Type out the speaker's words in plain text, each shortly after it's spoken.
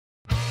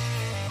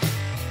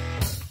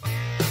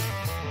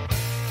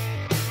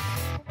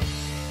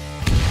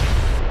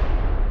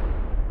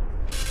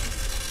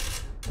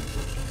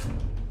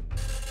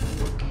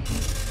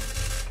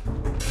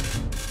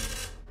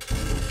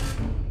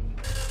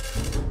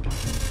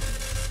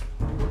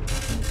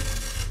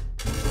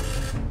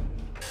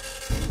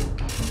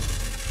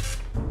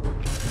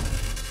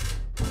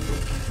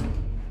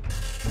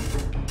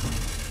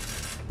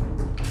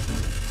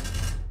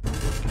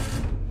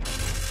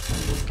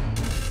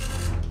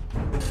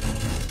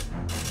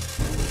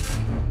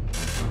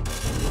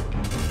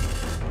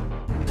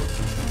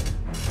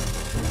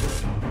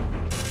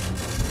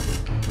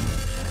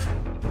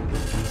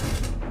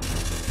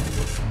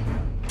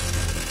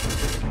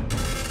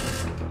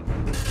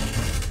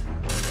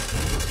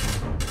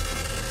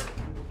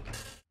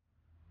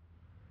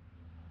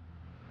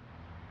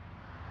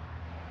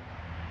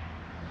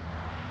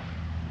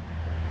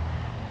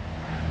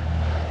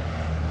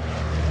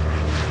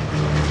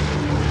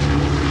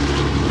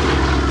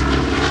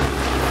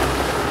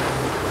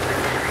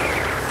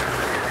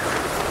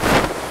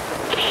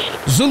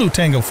Zulu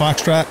Tango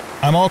Foxtrot,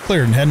 I'm all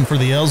cleared and heading for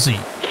the LZ.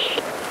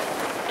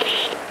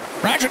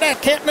 Roger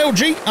that, Captain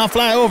OG. I'll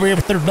fly over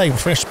every third day with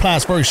fresh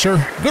supplies for you,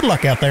 sir. Good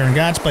luck out there and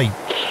Godspeed.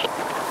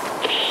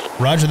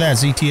 Roger that,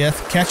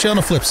 ZTF. Catch you on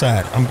the flip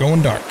side. I'm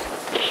going dark.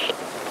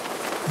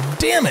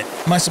 Damn it!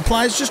 My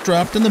supplies just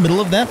dropped in the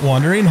middle of that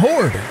wandering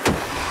horde.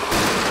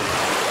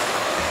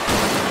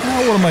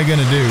 Now what am I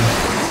gonna do?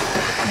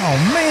 Oh,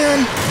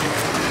 man.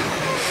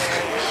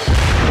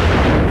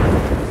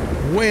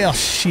 Well,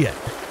 shit.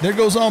 There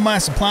goes all my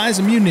supplies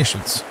and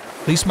munitions.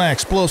 At least my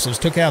explosives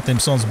took out them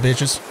sons of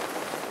bitches.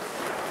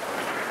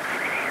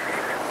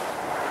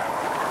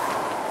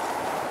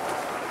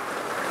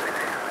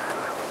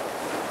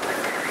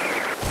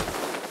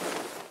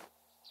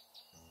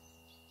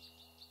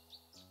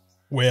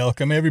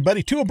 Welcome,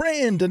 everybody, to a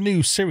brand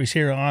new series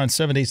here on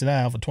 7 Days in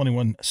Alpha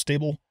 21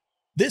 Stable.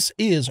 This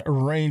is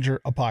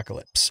Ranger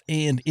Apocalypse,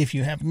 and if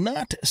you have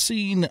not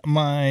seen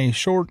my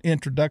short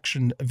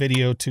introduction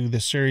video to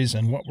this series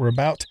and what we're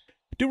about,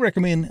 I do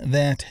recommend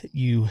that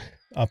you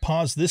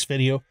pause this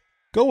video,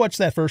 go watch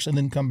that first, and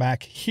then come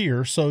back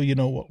here so you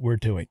know what we're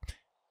doing.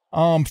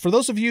 For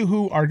those of you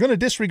who are going to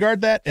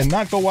disregard that and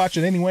not go watch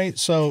it anyway,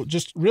 so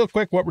just real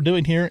quick, what we're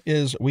doing here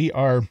is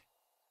we're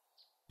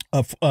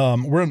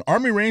an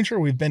Army Ranger.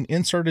 We've been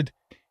inserted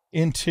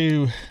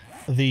into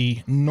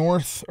the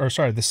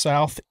the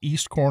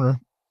southeast corner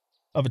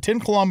of a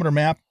 10-kilometer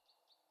map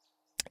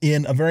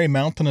in a very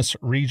mountainous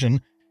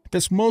region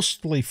that's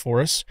mostly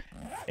forests.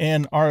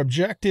 And our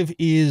objective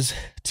is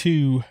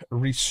to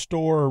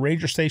restore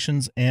ranger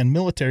stations and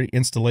military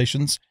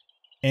installations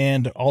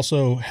and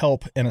also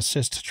help and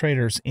assist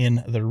traders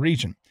in the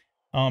region.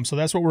 So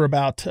that's what we're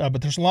about.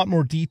 But there's a lot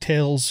more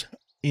details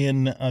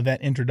in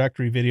that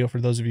introductory video for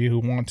those of you who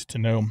want to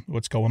know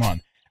what's going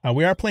on.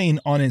 We are playing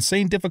on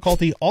insane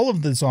difficulty. All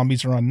of the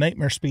zombies are on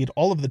nightmare speed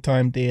all of the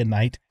time, day and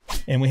night.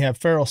 And we have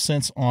feral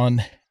sense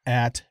on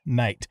at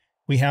night.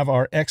 We have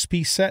our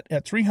XP set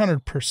at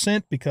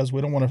 300% because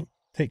we don't want to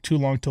take too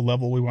long to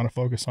level. We want to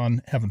focus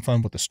on having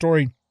fun with the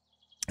story.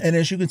 And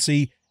as you can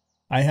see,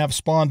 I have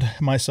spawned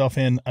myself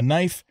in a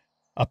knife,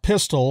 a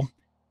pistol,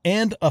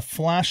 and a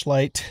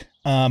flashlight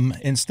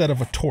instead of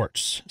a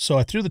torch. So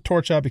I threw the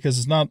torch out because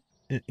it's not,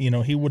 you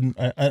know, he wouldn't,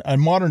 a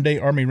modern day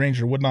Army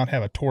Ranger would not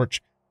have a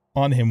torch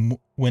on him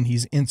when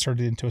he's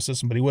inserted into a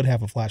system, but he would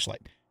have a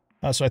flashlight.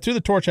 So I threw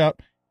the torch out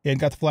and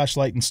got the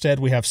flashlight instead.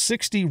 We have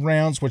 60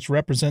 rounds, which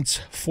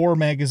represents 4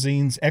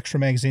 magazines, extra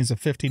magazines of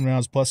 15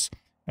 rounds, plus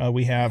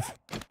we have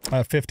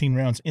 15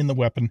 rounds in the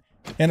weapon.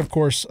 And of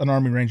course, an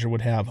Army Ranger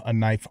would have a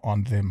knife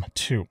on them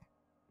too.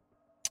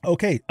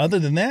 Okay, other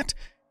than that,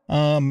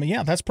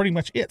 yeah, that's pretty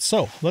much it.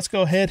 So let's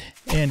go ahead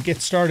and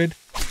get started.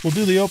 We'll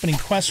do the opening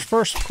quest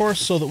first, of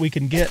course, so that we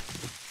can get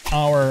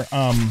our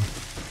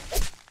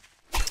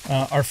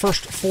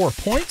first 4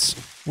 points.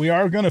 We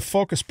are going to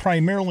focus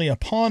primarily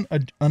upon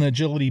an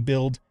agility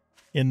build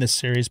in this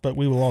series, but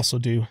we will also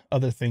do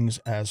other things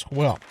as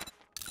well.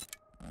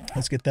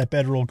 Let's get that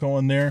bedroll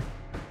going there.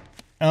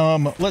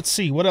 Let's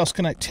see, what else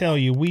can I tell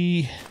you?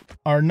 We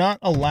are not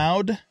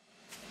allowed,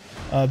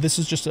 this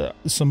is just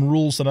some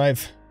rules that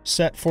I've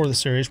set for the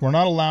series. We're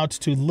not allowed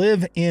to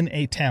live in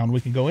a town.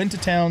 We can go into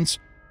towns.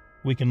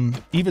 We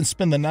can even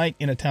spend the night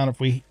in a town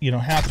if we,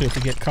 have to, if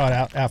we get caught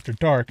out after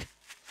dark.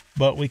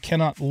 But we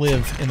cannot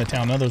live in the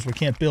town. In other words, we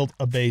can't build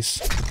a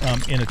base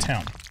in a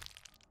town.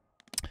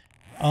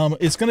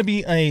 It's going to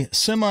be a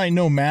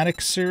semi-nomadic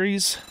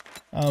series.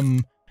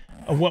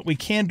 What we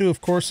can do,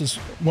 of course, is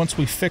once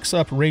we fix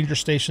up ranger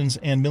stations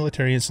and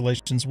military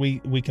installations,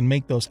 we can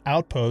make those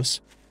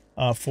outposts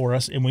for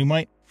us, and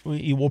we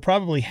will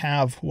probably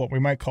have what we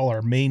might call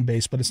our main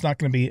base, but it's not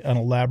going to be an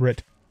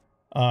elaborate,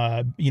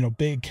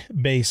 big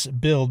base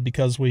build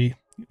because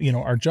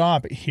our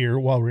job here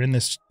while we're in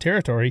this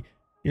territory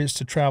is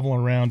to travel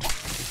around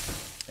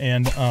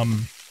and,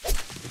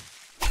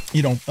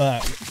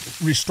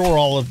 restore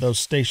all of those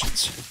stations.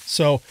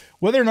 So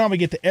whether or not we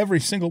get to every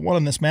single one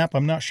on this map,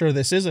 I'm not sure.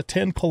 This is a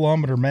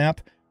 10-kilometer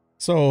map,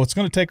 so it's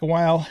going to take a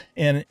while.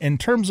 And in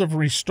terms of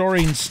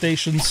restoring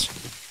stations,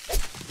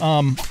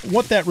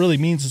 what that really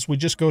means is we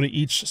just go to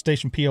each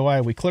station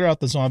POI, we clear out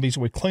the zombies,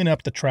 we clean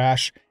up the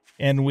trash,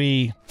 and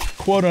we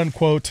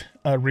quote-unquote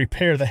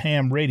repair the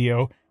ham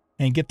radio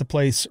and get the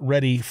place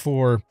ready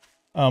for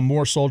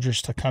more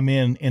soldiers to come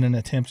in an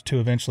attempt to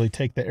eventually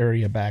take the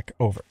area back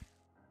over.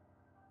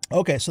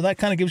 Okay, so that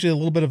kind of gives you a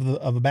little bit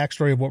of a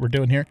backstory of what we're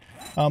doing here.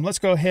 Let's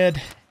go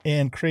ahead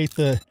and create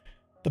the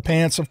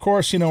pants. Of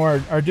course,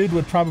 our dude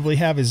would probably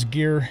have his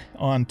gear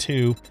on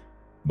too,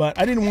 but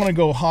I didn't want to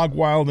go hog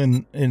wild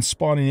and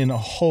spawning in a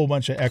whole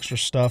bunch of extra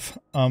stuff.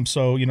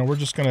 So, we're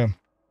just going to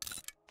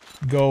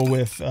go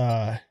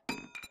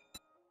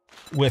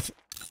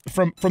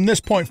from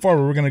this point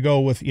forward, we're going to go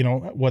with,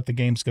 what the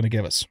game's going to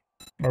give us,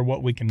 or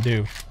what we can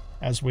do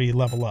as we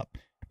level up.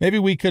 Maybe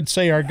we could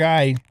say our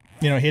guy,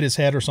 hit his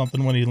head or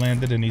something when he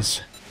landed and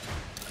he's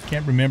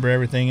can't remember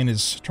everything and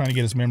is trying to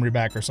get his memory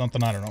back or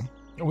something. I don't know.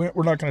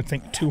 We're not going to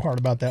think too hard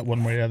about that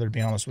one way or the other, to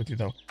be honest with you,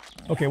 though.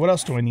 Okay, what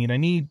else do I need? I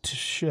need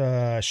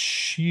shoes.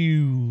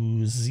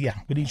 Yeah,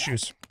 we need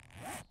shoes.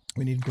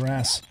 We need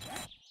grass.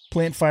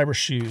 Plant fiber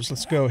shoes.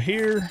 Let's go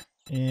here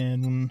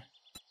and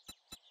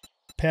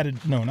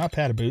padded, no, not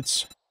padded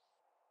boots.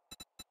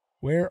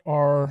 Where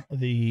are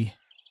the,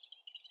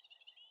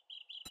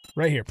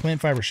 right here,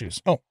 plant fiber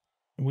shoes. Oh,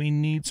 we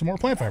need some more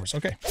plant fibers.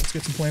 Okay, let's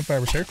get some plant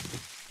fibers here.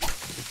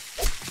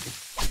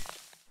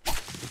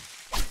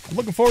 I'm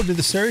looking forward to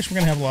this series. We're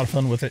going to have a lot of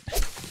fun with it.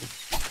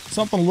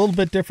 Something a little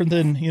bit different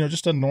than, you know,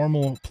 just a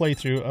normal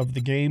playthrough of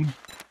the game.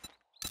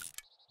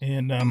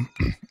 And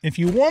if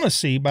you want to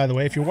see, by the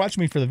way, if you're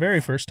watching me for the very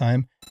first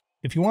time,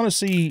 if you want to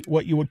see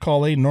what you would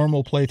call a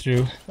normal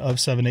playthrough of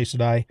 7 Days to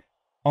Die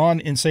on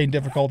insane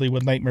difficulty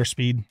with nightmare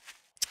speed,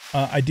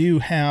 I do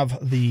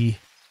have the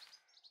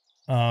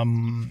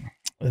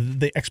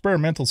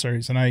experimental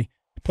series, and I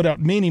put out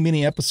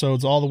many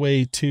episodes all the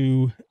way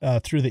to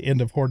through the end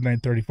of Horde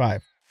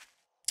 935.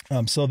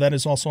 So that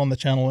is also on the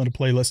channel in a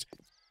playlist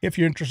if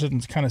you're interested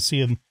in kind of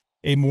seeing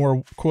a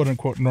more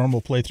quote-unquote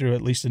normal playthrough,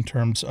 at least in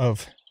terms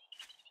of,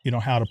 you know,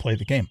 how to play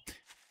the game.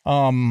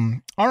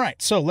 All right,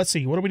 so let's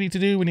see. What do we need to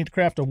do? We need to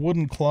craft a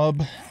wooden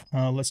club.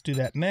 Let's do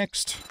that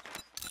next.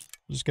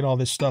 Just get all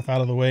this stuff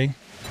out of the way,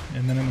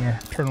 and then I'm going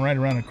to turn right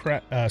around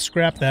and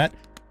scrap that.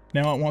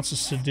 Now it wants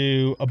us to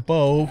do a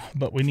bow,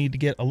 but we need to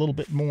get a little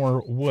bit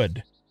more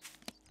wood.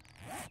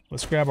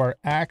 Let's grab our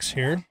axe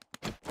here.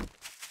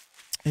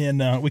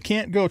 And we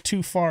can't go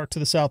too far to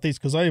the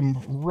southeast because I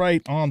am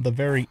right on the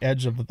very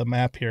edge of the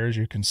map here, as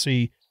you can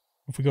see.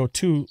 If we go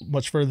too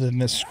much further than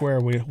this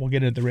square, we'll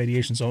get into the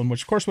radiation zone,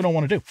 which of course we don't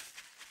want to do.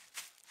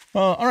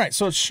 All right,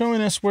 so it's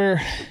showing us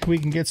where we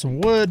can get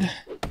some wood.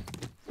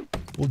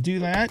 We'll do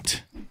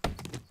that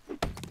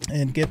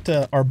and get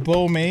our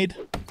bow made.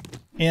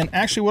 And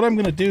actually what I'm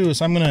going to do is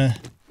I'm going to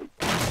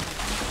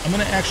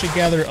actually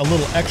gather a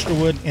little extra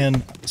wood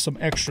and some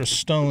extra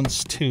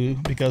stones too,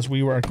 because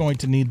we are going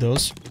to need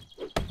those.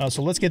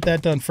 So let's get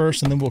that done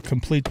first, and then we'll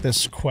complete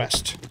this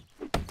quest.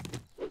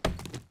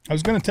 I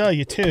was going to tell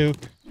you too,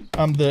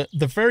 the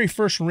very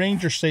first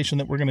ranger station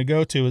that we're going to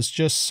go to is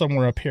just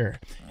somewhere up here.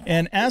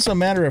 And as a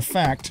matter of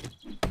fact,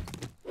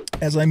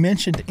 as I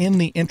mentioned in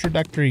the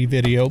introductory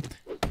video,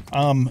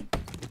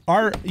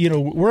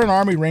 we're an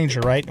Army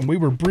Ranger, right? And we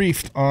were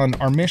briefed on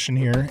our mission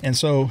here, and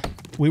so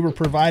we were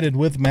provided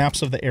with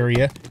maps of the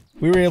area.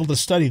 We were able to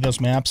study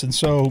those maps, and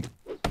so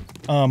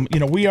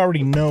we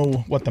already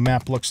know what the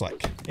map looks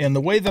like. And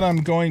the way that I'm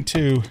going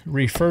to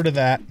refer to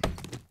that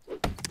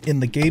in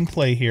the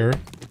gameplay here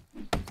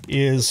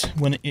is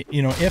when,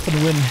 if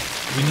and when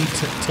we need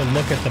to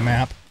look at the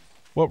map,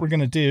 what we're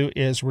going to do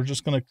is we're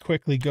just going to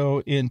quickly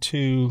go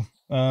into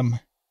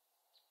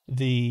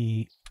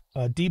the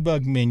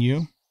debug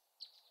menu,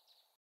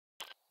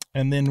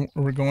 and then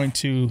we're going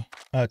to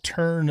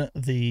turn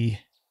the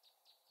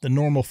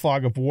normal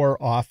fog of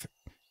war off,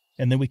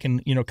 and then we can,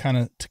 kind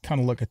of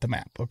look at the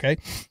map, okay?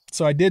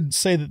 So I did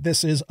say that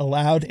this is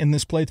allowed in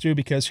this playthrough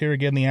because here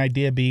again, the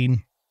idea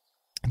being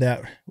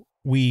that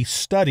we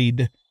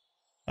studied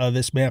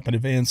this map in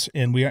advance,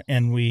 and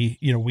we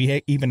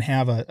even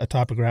have a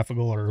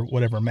topographical or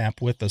whatever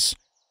map with us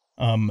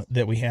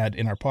that we had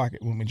in our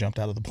pocket when we jumped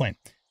out of the plane.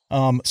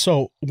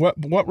 So what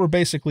we're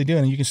basically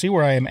doing, and you can see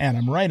where I am at.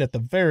 I'm right at the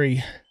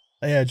very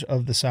edge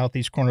of the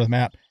southeast corner of the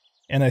map.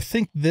 And I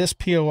think this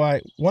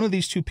POI, one of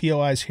these two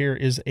POIs here,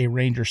 is a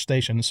ranger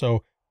station.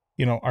 So,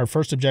 our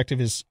first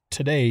objective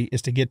today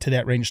is to get to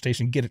that ranger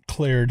station, get it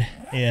cleared,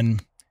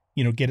 and,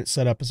 get it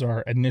set up as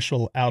our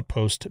initial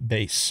outpost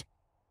base.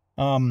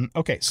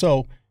 Okay,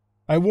 so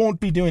I won't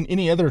be doing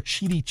any other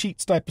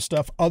cheats type of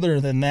stuff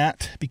other than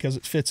that because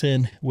it fits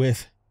in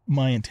with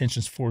my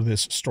intentions for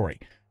this story.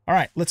 All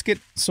right, let's get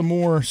some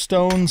more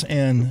stones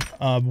and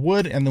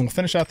wood, and then we'll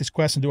finish out these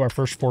quests and do our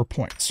first 4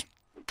 points.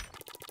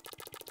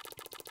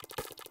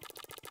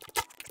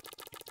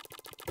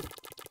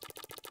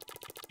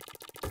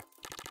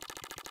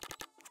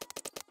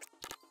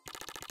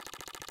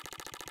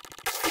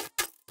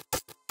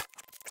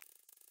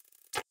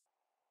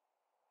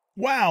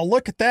 Wow,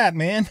 look at that,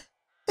 man.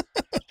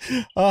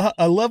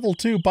 A level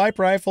 2 pipe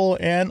rifle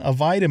and a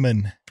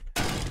vitamin.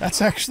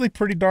 That's actually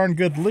pretty darn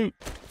good loot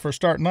for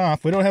starting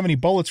off. We don't have any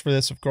bullets for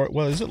this, of course.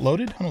 Well, is it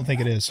loaded? I don't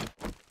think it is.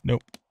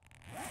 Nope.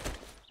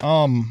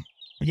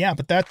 Yeah,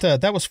 but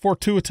that was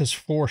fortuitous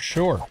for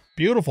sure.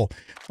 Beautiful.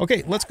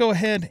 Okay, let's go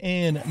ahead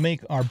and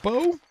make our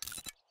bow.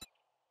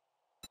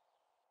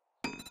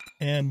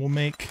 And we'll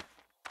make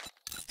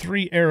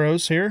 3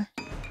 arrows here.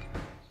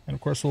 And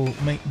of course, we'll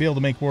be able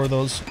to make more of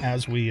those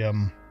as we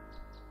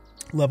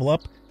level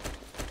up.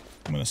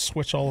 I'm going to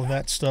switch all of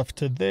that stuff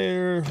to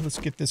there. Let's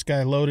get this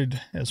guy loaded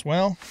as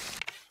well.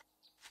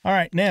 All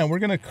right, now we're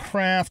going to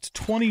craft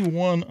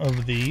 21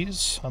 of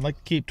these. I'd like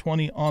to keep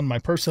 20 on my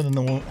person, and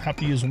then we'll have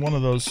to use one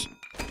of those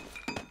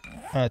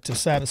to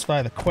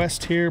satisfy the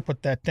quest here.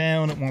 Put that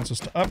down. It wants us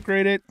to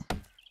upgrade it.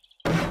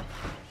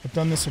 I've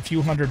done this a few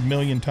 100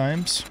 million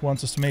times. It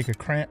wants us to make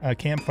a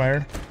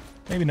campfire.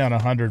 Maybe not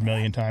 100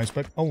 million times,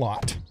 but a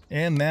lot.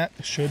 And that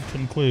should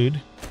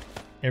conclude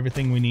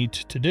everything we need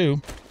to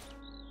do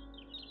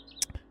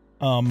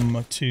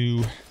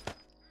to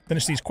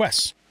finish these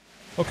quests.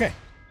 Okay.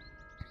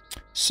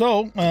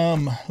 So,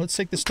 let's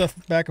take this stuff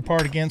back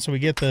apart again so we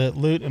get the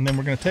loot, and then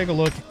we're going to take a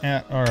look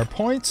at our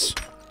points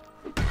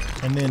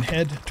and then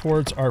head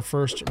towards our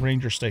first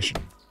ranger station.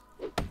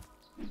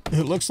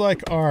 It looks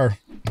like our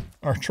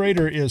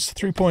trader is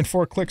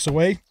 3.4 clicks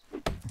away,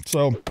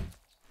 so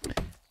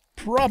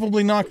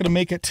probably not going to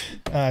make it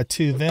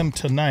to them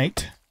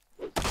tonight.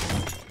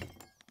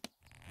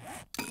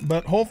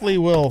 But hopefully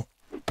we'll...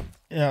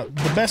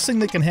 the best thing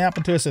that can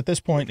happen to us at this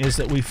point is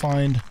that we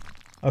find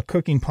a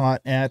cooking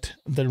pot at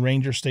the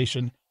ranger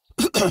station.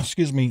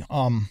 Excuse me.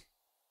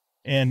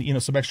 And, you know,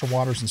 some extra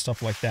waters and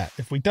stuff like that.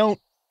 If we don't,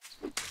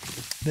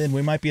 then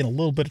we might be in a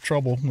little bit of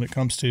trouble when it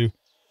comes to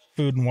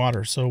food and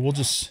water. So we'll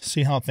just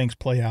see how things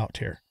play out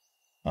here.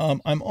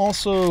 I'm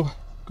also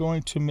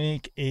going to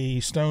make a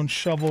stone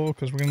shovel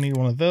because we're going to need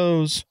one of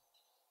those.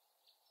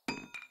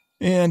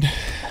 And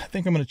I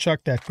think I'm going to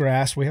chuck that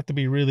grass. We have to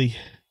be really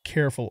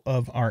careful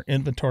of our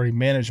inventory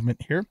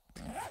management here.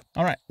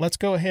 All right, let's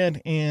go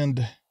ahead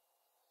and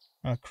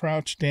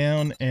crouch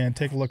down and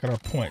take a look at our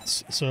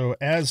points. So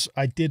as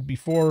I did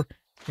before,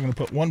 we're going to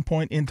put 1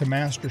 point into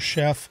Master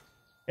Chef.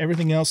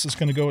 Everything else is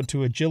going to go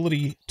into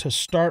agility to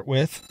start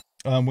with.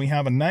 We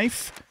have a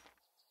knife,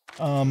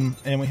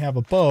 and we have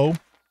a bow.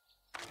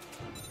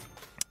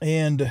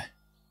 And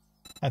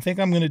I think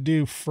I'm going to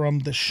do From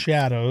the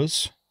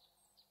Shadows.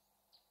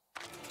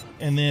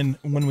 And then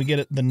when we get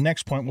it, the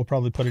next point, we'll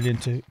probably put it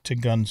into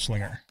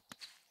Gunslinger.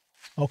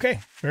 Okay,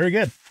 very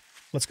good.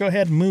 Let's go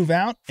ahead and move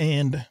out,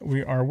 and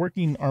we are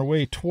working our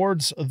way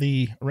towards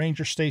the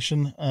ranger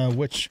station,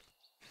 which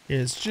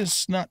is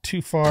just not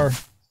too far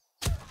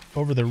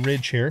over the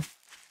ridge here,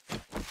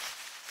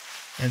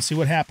 and see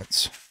what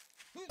happens.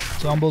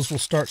 Zombos will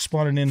start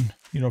spawning in,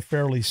 you know,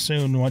 fairly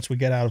soon once we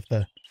get out of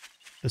the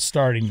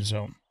starting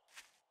zone.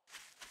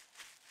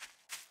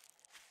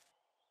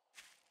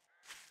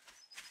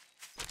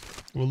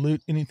 We'll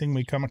loot anything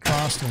we come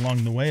across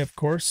along the way, of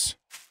course.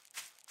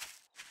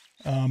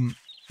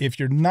 If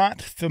you're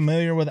not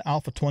familiar with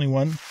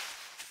A21,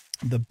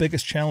 the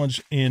biggest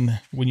challenge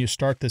when you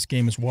start this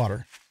game is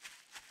water.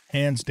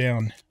 Hands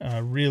down,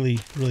 really,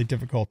 really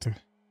difficult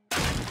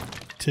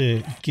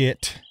to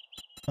get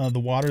the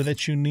water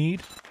that you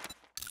need.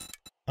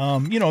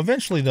 You know,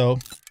 eventually though,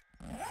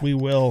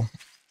 we'll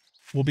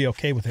be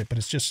okay with it, but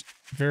it's just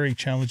very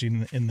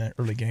challenging in the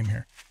early game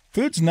here.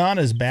 Food's not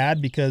as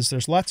bad because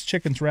there's lots of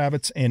chickens,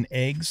 rabbits, and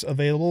eggs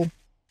available.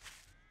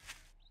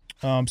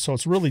 So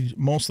it's really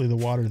mostly the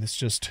water that's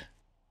just,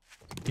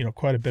 you know,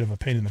 quite a bit of a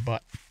pain in the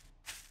butt.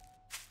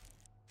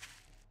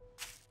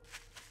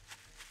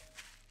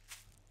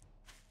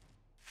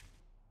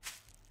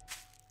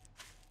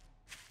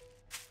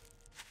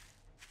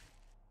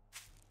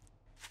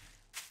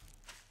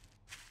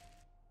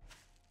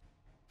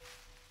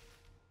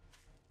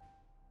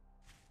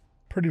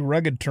 Pretty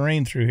rugged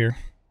terrain through here.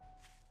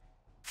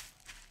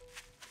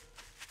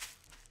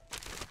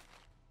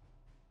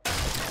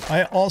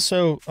 I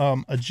also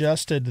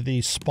adjusted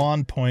the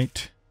spawn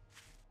point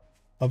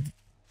of...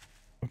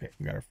 Okay,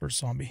 we got our first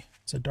zombie.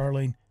 It's a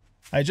darling.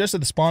 I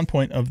adjusted the spawn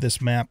point of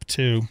this map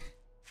too,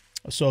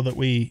 so that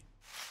we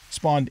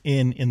spawned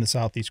in the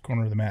southeast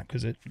corner of the map,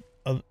 because it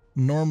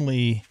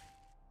normally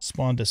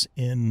spawned us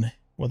in,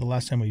 well, the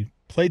last time we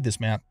played this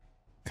map,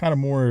 kind of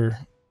more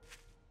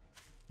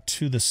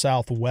to the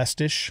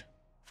southwestish.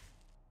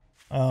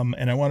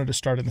 And I wanted to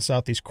start in the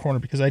southeast corner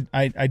because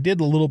I did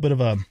a little bit of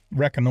a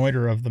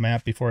reconnoiter of the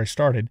map before I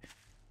started,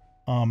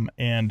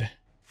 and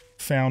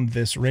found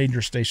this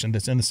ranger station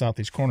that's in the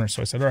southeast corner.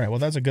 So I said, all right, well,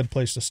 that's a good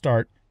place to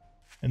start,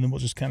 and then we'll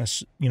just kind of,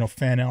 you know,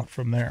 fan out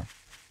from there.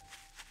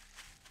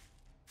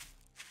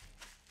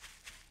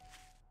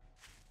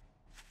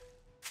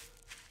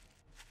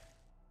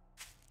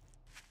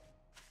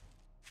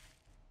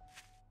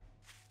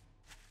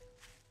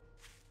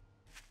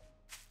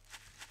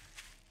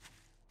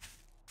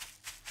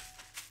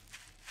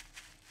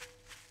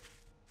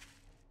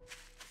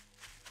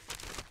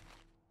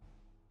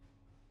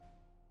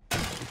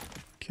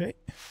 Okay,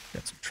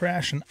 got some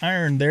trash and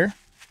iron there.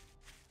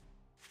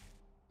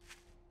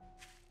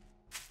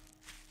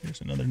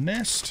 Here's another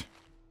nest.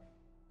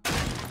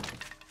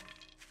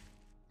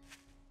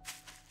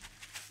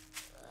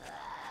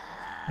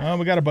 Oh,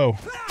 we got a bow.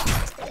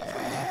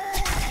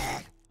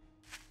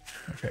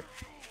 Okay,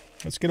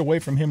 let's get away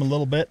from him a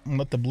little bit and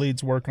let the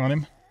bleeds work on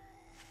him.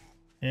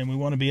 And we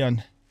want to be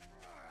on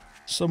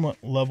somewhat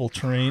level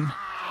terrain.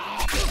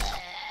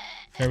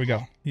 There we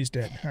go. He's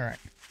dead. All right.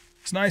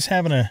 It's nice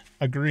having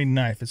a green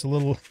knife. It's a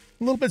little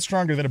bit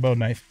stronger than a bow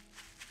knife.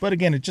 But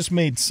again, it just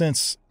made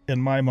sense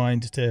in my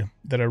mind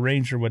that a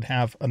ranger would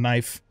have a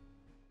knife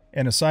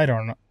and a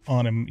sidearm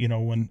on him, you know,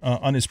 when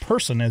on his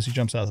person as he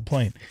jumps out of the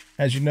plane.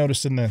 As you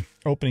noticed in the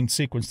opening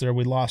sequence there,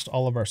 we lost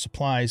all of our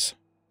supplies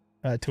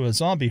to a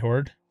zombie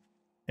horde.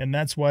 And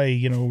that's why,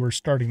 you know, we're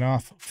starting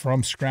off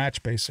from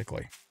scratch,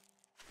 basically.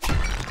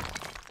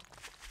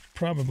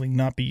 Probably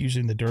not be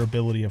using the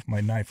durability of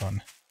my knife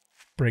on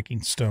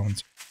breaking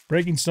stones.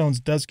 Breaking stones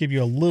does give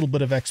you a little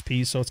bit of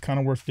XP, so it's kind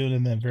of worth doing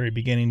in the very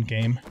beginning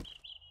game.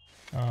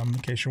 In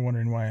case you're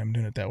wondering why I'm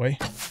doing it that way.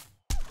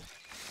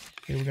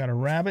 Okay, we got a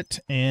rabbit,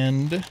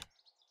 and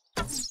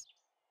that's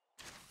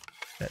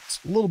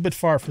a little bit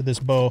far for this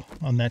bow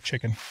on that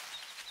chicken.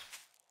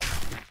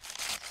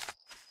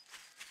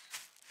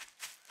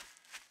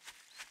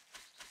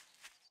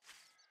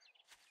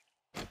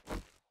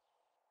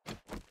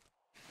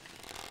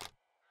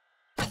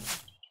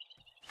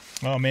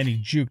 Oh man, he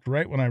juked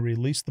right when I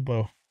released the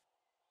bow.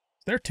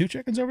 Is there 2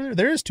 chickens over there?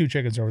 There is 2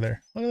 chickens over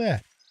there. Look at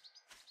that.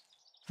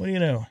 What do you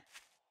know?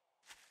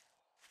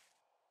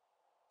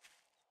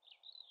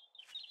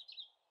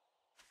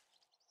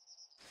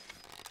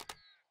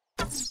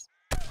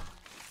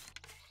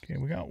 Okay,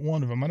 we got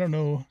one of them. I don't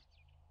know.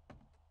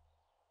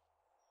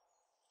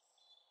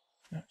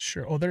 Not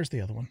sure. Oh, there's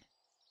the other one.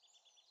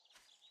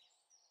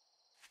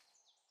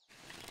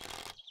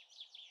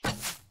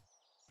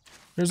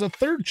 There's a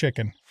 3rd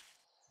chicken.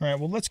 All right,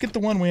 well, let's get the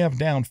one we have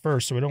down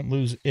first so we don't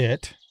lose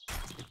it.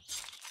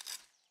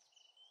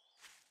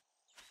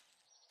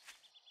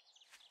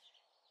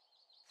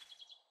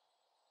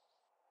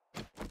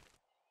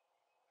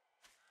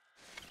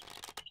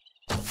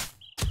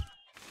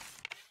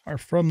 Our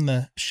From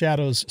the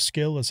Shadows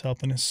skill is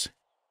helping us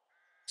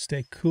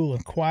stay cool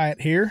and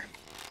quiet here.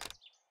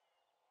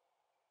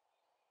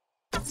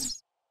 All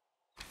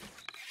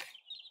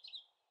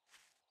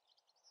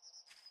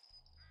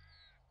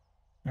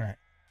right.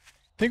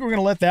 I think we're going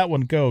to let that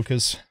one go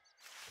because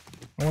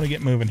I want to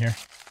get moving here.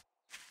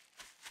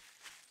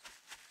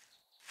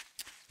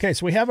 Okay,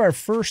 so we have our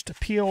first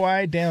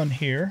POI down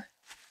here,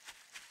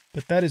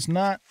 but that is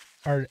not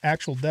our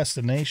actual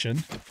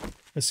destination.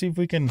 Let's see if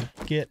we can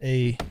get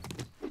a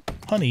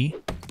honey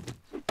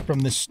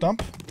from this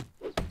stump.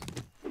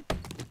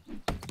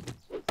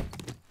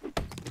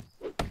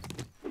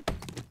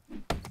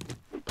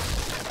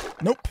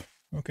 Nope.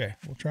 Okay,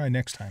 we'll try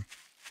next time.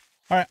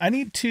 All right, I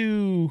need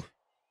to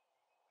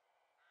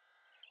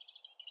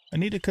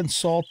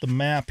consult the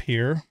map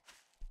here.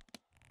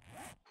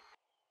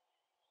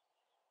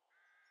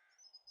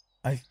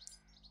 I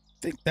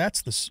think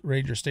that's the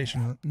ranger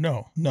station.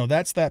 No,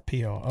 that's that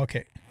PO.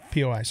 Okay,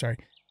 POI, sorry.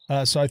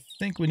 So I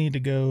think we need to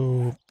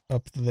go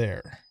up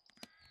there.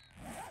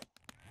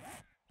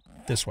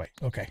 This way.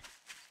 Okay.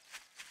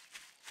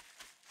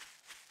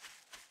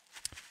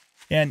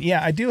 And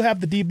yeah, I do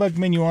have the debug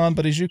menu on,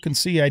 but as you can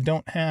see, I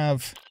don't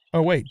have...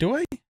 Oh, wait, do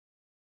I?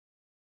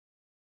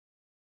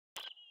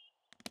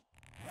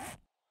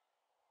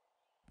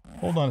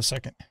 Hold on a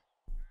second.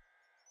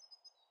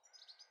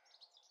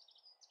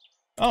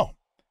 Oh,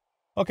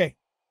 okay.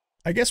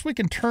 I guess we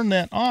can turn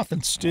that off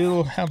and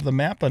still have the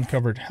map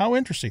uncovered. How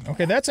interesting.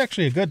 Okay, that's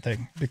actually a good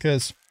thing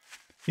because,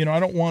 you know, I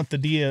don't want the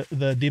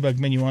debug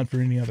menu on for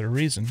any other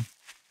reason.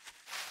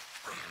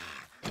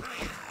 All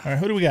right,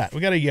 who do we got? We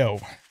got a yo.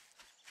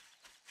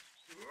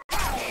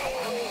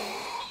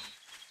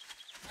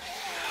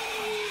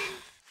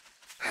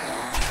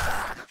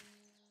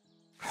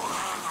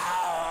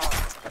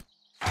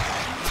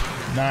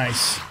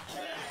 Nice.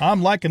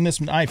 I'm liking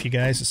this knife, you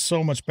guys. It's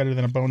so much better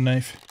than a bone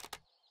knife.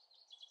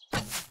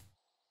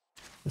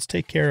 Let's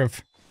take care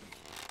of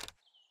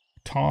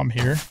Tom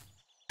here.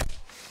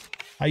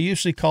 I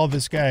usually call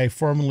this guy,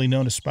 formerly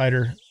known as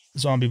Spider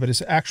Zombie, but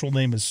his actual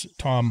name is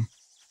Tom.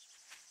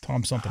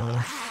 Tom something or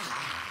other.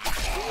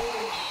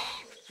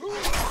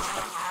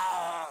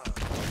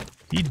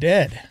 He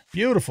dead.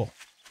 Beautiful.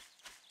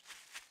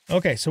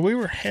 Okay, so we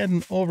were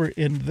heading over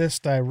in this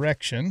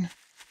direction.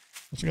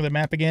 Let's look at the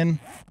map again.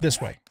 This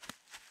way.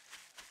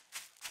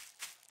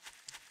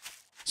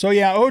 So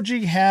yeah, OG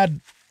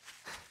had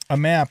a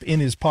map in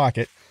his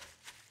pocket.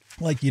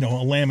 Like, you know,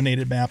 a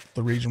laminated map,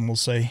 the region will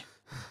say.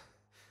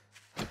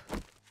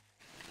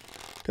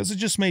 Because it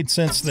just made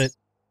sense that,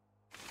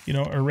 you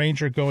know, a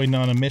ranger going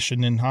on a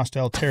mission in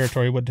hostile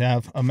territory would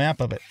have a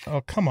map of it.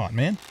 Oh, come on,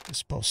 man.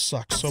 This bow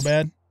sucks so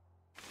bad.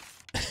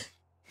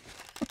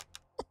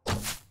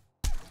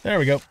 There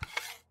we go.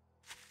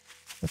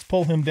 Let's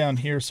pull him down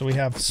here so we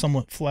have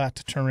somewhat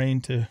flat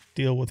terrain to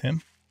deal with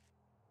him.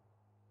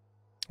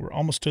 We're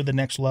almost to the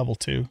next level,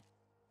 too.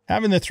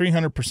 Having the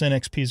 300%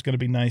 XP is going to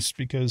be nice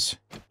because,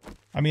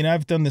 I mean,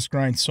 I've done this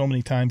grind so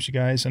many times, you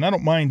guys, and I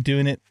don't mind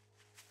doing it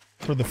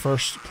for the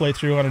first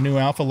playthrough on a new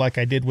alpha like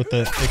I did with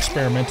the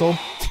experimental.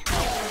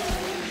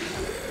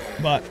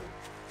 But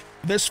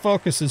this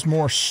focus is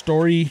more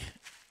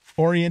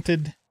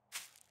story-oriented,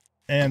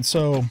 and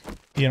so,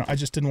 you know, I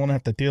just didn't want to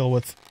have to deal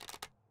with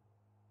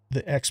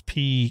the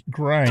XP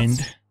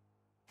grind.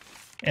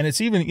 And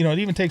it's even, you know, it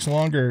even takes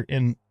longer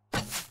in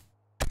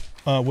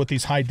with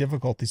these high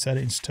difficulty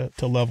settings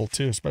to level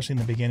 2, especially in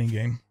the beginning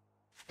game.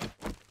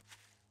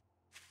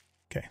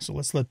 Okay, so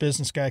let's let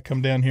business guy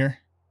come down here.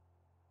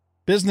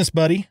 Business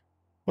buddy.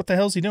 What the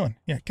hell's he doing?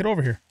 Yeah, get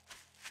over here.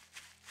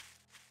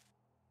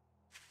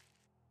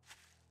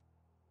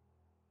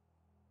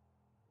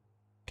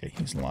 Okay,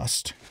 he's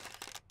lost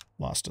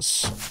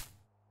us.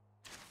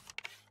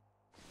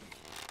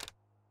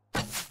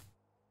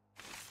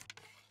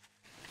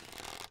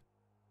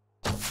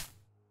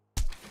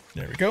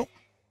 There we go.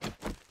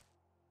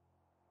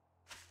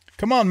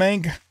 Come on,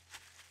 Mang.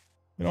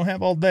 We don't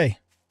have all day.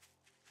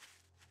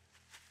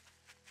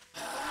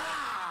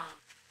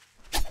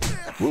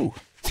 Woo.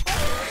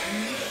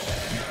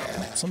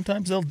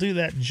 Sometimes they'll do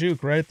that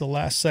juke right at the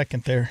last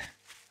second there.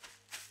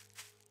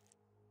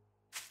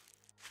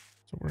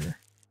 So we're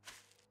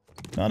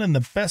not in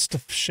the best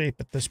of shape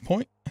at this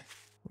point.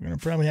 We're going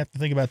to probably have to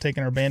think about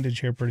taking our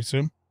bandage here pretty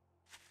soon.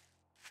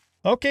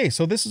 Okay,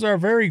 so this is our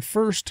very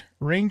first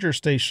ranger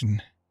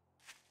station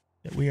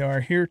that we are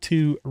here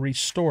to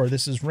restore.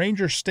 This is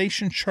Ranger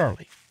Station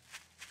Charlie.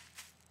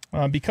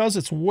 Because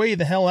it's way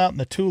the hell out in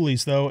the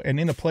Tules, though, and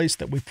in a place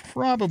that we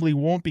probably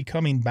won't be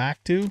coming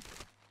back to,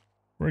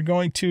 we're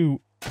going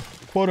to,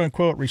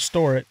 quote-unquote,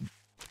 restore it,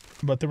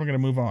 but then we're going to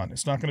move on.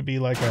 It's not going to be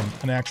like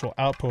an actual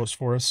outpost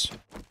for us,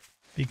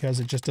 because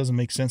it just doesn't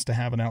make sense to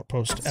have an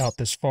outpost out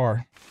this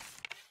far.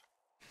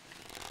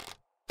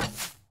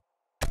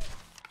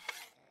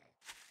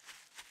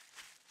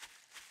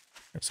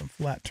 Got some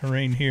flat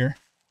terrain here.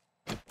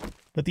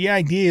 But the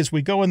idea is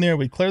we go in there,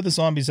 we clear the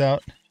zombies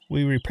out,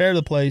 we repair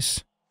the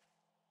place,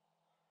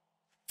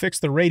 fix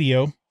the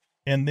radio,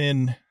 and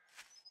then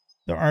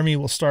the army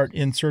will start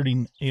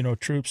inserting,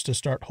 troops to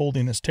start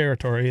holding this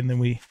territory, and then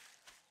we,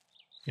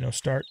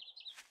 start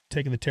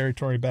taking the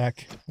territory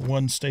back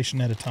one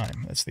station at a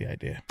time. That's the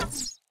idea.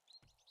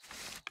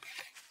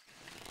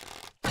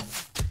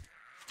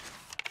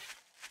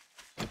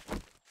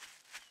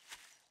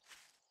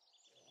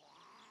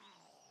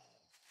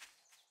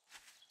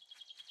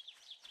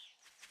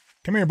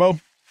 Come here, Bo.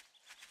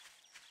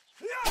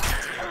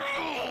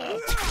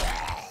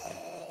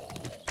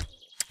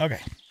 Okay.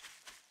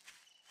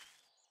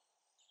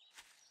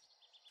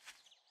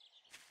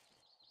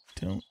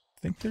 Don't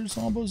think there's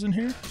zombos in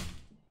here.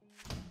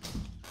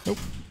 Nope.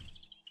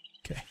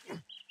 Okay.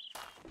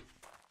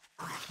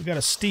 We got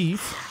a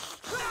Steve.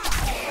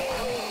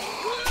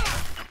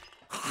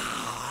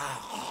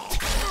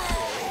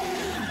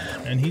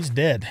 And he's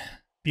dead.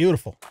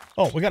 Beautiful.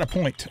 Oh, we got a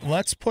point.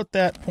 Let's put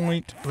that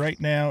point right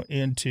now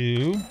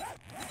into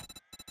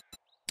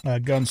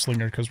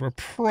Gunslinger, because we're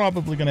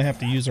probably going to have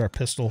to use our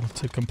pistol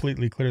to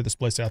completely clear this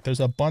place out. There's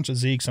a bunch of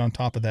Zeeks on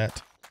top of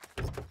that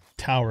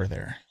tower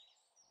there.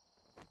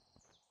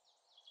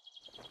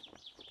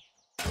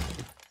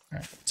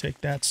 Alright,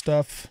 take that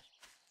stuff.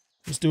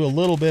 Let's do a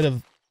little bit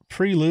of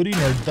pre-looting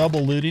or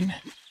double looting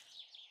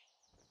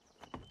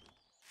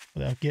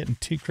without getting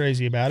too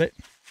crazy about it.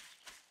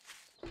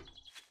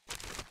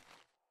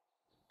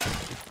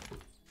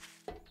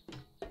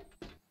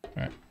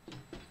 Alright.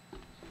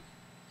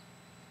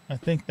 I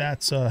think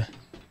that's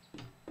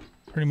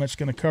pretty much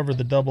going to cover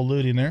the double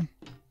looting there.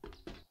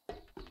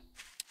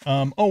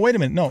 Oh, wait a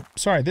minute. No,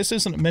 sorry. This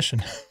isn't a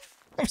mission.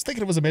 I was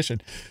thinking it was a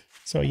mission.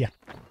 So, yeah.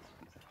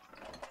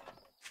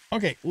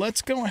 Okay,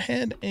 let's go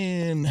ahead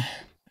and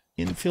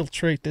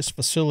infiltrate this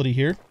facility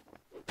here.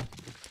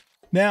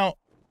 Now,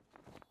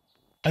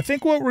 I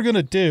think what we're going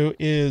to do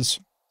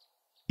is,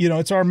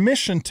 it's our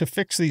mission to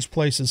fix these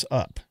places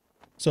up.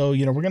 So,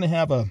 we're going to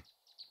have a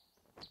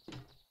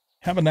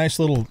nice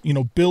little,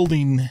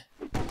 building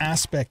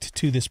aspect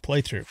to this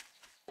playthrough.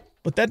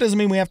 But that doesn't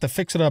mean we have to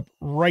fix it up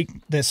right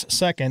this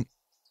second.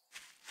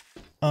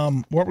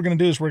 What we're going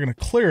to do is we're going to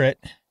clear it,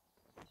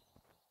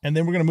 and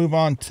then we're going to move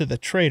on to the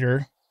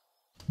trader,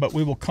 but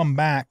we will come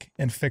back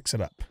and fix it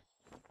up.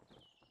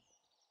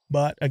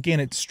 But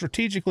again,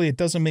 strategically, it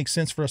doesn't make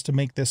sense for us to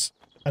make this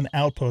an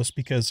outpost,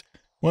 because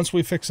once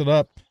we fix it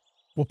up,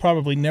 we'll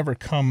probably never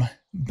come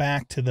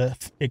back to the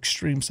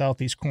extreme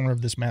southeast corner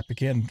of this map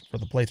again for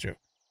the playthrough.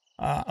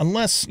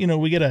 Unless,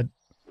 we get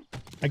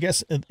I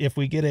guess if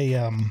we get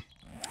a,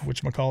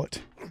 whatchamacallit,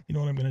 you know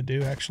what I'm going to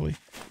do, actually?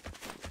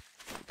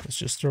 Let's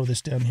just throw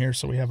this down here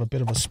so we have a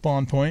bit of a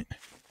spawn point.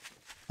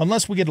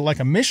 Unless we get like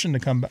a mission to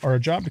come, or a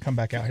job to come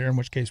back out here, in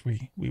which case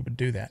we would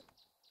do that.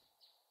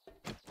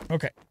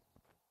 Okay.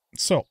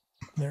 So,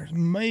 there's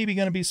maybe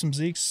going to be some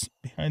Zeeks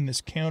behind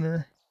this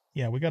counter.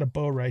 Yeah, we got a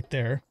bow right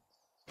there.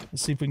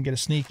 Let's see if we can get a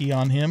sneaky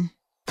on him.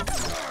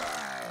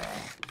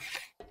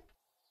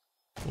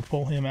 We'll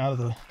pull him out of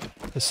the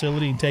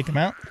facility and take him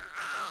out.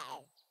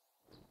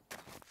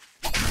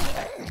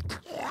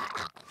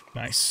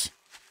 Nice.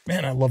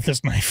 Man, I love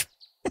this knife.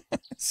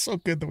 It's so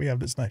good that we have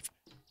this knife.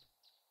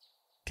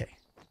 Okay.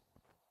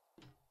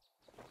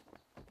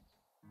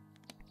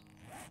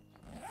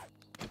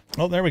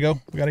 Oh, there we go.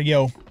 We got a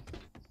yo.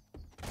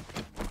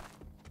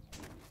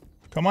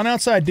 Come on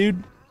outside,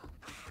 dude.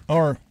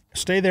 Or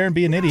stay there and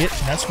be an idiot.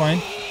 That's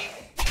fine.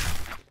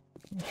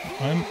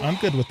 I'm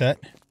good with that.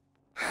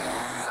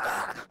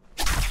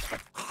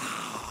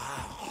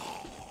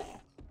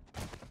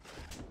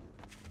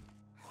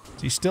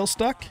 Is he still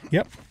stuck?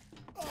 Yep.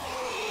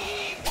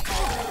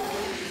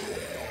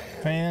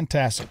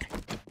 Fantastic.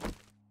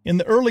 In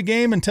the early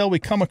game, until we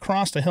come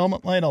across a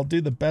helmet light, I'll do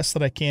the best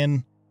that I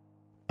can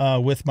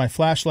with my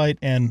flashlight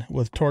and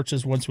with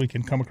torches once we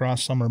can come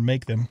across some or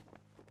make them,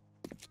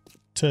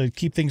 to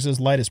keep things as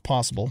light as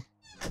possible.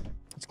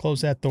 Let's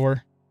close that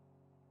door.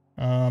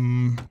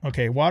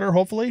 Okay, water,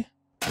 hopefully.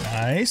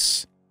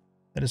 Nice.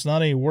 That is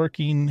not a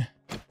working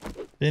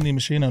vending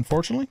machine,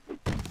 unfortunately.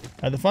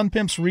 The Fun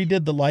Pimps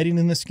redid the lighting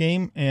in this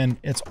game, and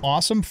it's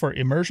awesome for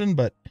immersion,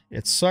 but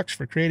It sucks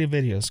for creative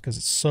videos because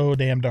it's so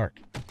damn dark.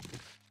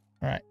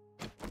 All right.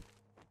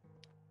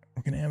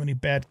 We're going to have any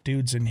bad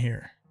dudes in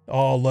here.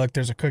 Oh, look,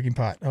 there's a cooking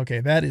pot.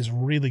 Okay, that is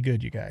really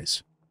good, you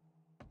guys.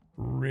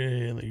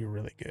 Really,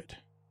 really good.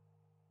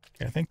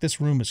 Okay, I think this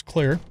room is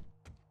clear.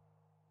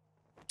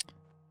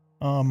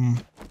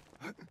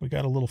 We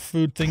got a little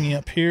food thingy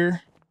up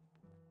here.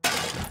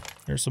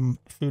 There's some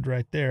food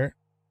right there.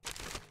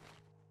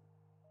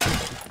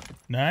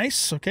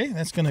 Nice. Okay,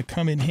 that's going to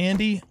come in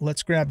handy.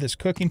 Let's grab this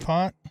cooking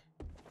pot.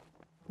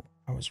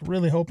 I was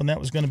really hoping that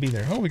was going to be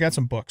there. Oh, we got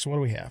some books. What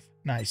do we have?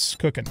 Nice.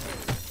 Cooking.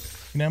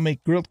 Now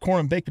make grilled corn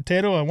and baked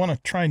potato. I want to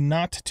try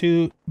not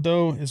to,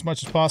 though, as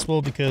much as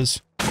possible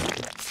because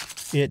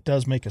it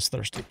does make us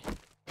thirsty.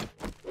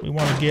 We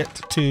want to get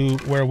to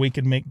where we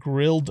can make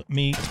grilled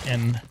meat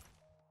and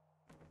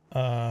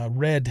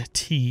red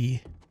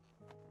tea.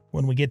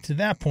 When we get to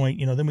that point,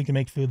 you know, then we can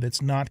make food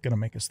that's not going to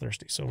make us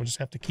thirsty. So we'll just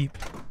have to keep,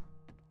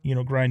 you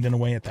know, grinding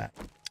away at that.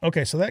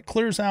 Okay, so that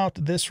clears out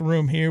this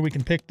room here. We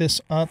can pick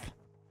this up,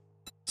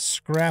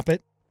 scrap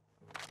it.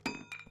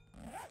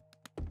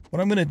 What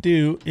I'm going to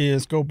do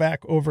is go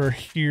back over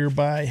here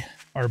by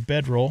our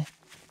bedroll.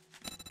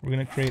 We're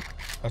going to create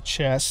a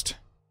chest.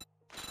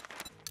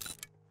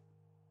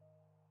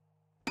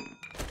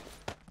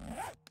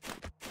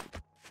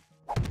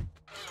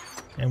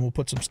 And we'll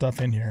put some stuff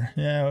in here.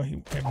 Yeah,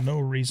 we have no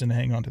reason to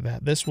hang on to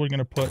that. This we're going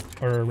to put,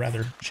 or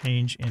rather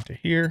change into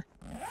here.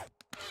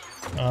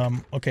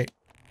 Okay.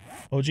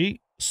 OG,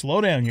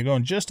 slow down. You're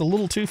going just a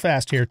little too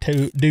fast here,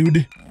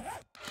 dude.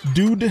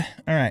 Dude.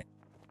 All right.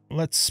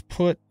 Let's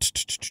put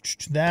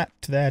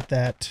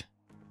that.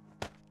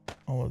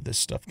 All of this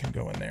stuff can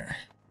go in there.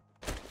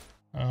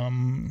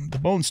 The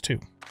bones too.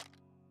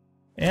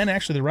 And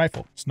actually the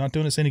rifle. It's not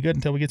doing us any good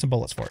until we get some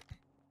bullets for it.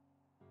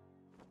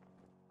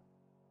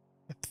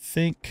 I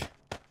think,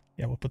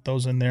 yeah, we'll put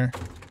those in there.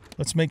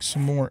 Let's make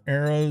some more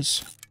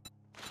arrows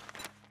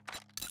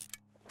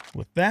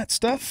with that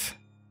stuff.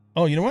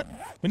 Oh, you know what?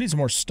 We need some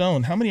more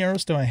stone. How many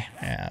arrows do I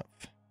have?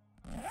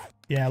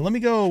 Yeah, let me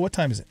go. What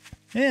time is it?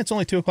 It's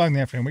only 2 o'clock in the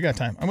afternoon. We got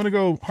time. I'm going to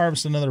go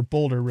harvest another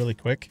boulder really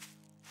quick.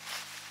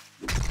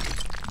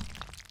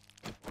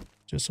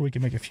 Just so we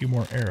can make a few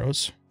more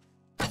arrows.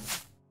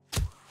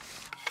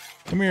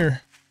 Come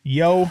here,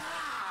 yo.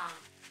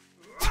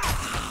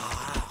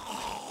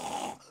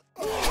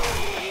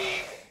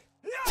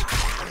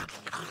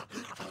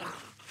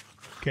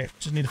 Okay,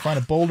 just need to find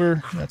a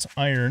boulder. That's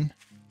iron.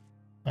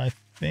 I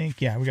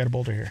think, yeah, we got a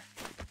boulder here.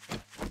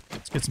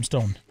 Let's get some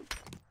stone.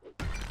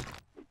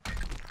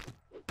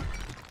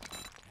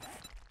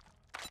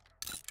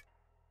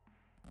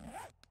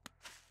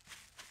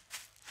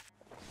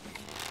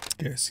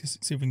 Okay, see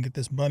if we can get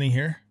this bunny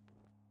here.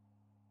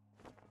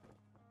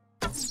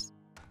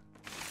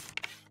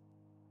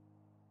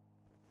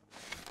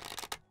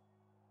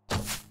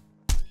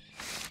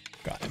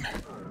 Got him.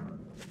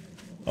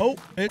 Oh,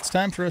 it's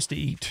time for us to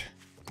eat.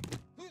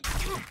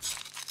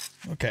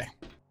 Okay.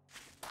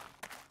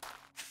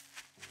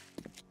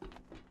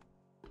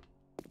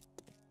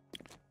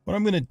 What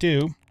I'm going to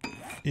do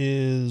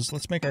is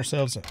let's make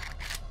ourselves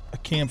a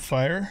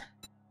campfire.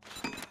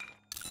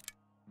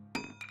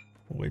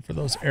 We'll wait for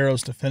those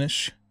arrows to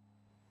finish.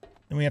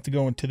 Then we have to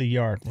go into the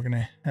yard. We're going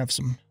to have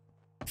some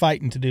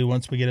fighting to do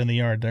once we get in the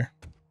yard there.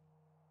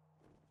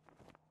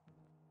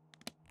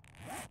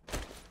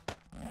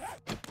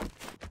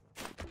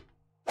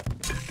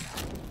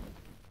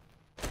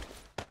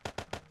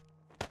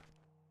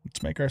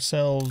 Let's make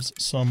ourselves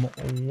some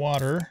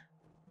water.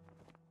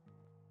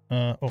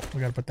 Oh,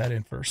 we got to put that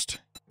in first.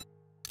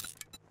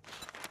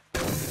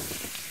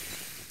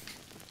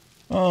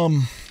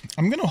 I'm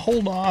going to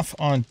hold off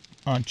on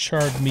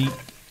charred meat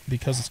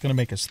because it's going to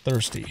make us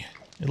thirsty.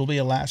 It'll be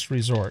a last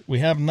resort. We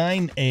have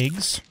 9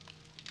 eggs.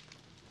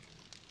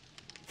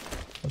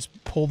 Let's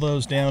pull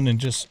those down and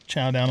just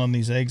chow down on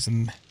these eggs,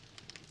 and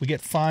we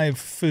get 5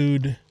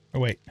 food. Oh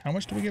wait, how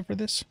much do we get for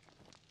this?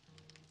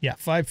 Yeah,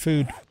 5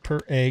 food per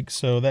egg,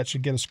 so that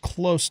should get us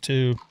close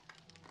to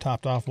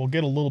topped off. We'll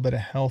get a little bit of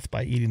health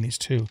by eating these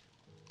 2.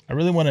 I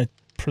really want to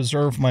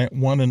preserve my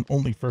one and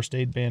only first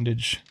aid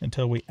bandage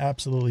until we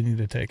absolutely need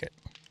to take it.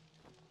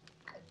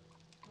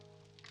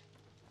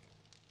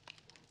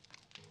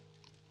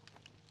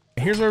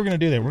 Here's what we're going to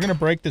do there. We're going to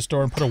break this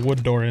door and put a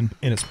wood door in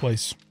its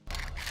place.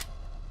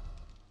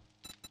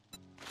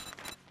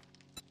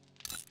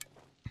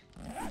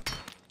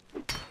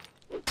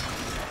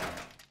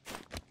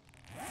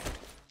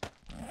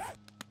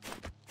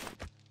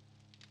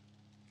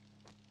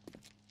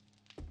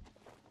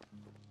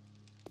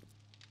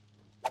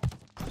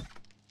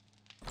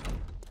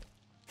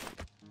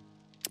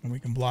 And we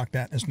can block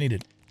that as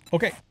needed.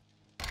 Okay.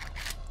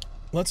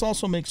 Let's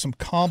also make some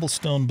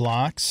cobblestone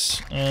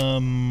blocks.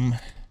 I'm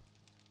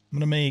going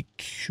to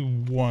make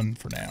 1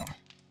 for now.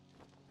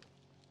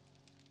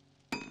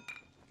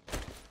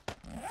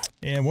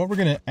 And what we're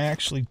going to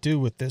actually do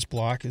with this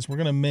block is we're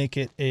going to make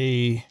it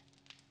I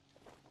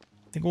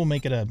think we'll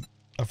make it a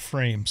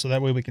frame, so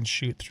that way we can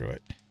shoot through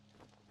it.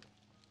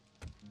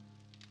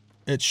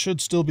 It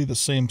should still be the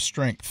same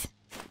strength.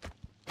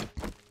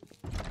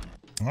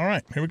 All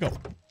right, here we go.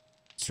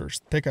 Search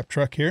the pickup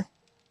truck here.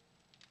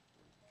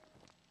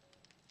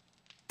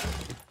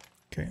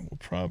 Okay, we'll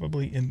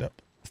probably end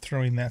up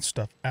throwing that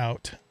stuff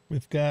out.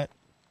 We've got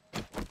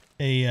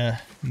a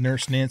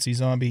Nurse Nancy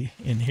zombie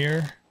in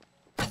here.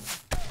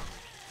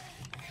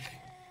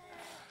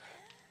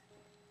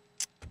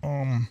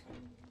 I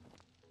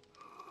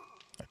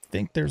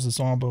think there's a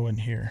zombo in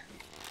here.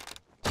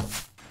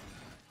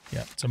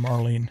 Yeah, it's a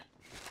Marlene.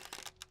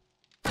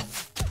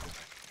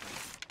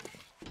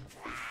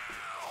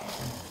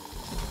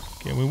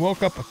 Okay, we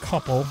woke up a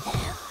couple.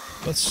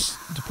 Let's,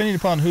 depending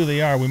upon who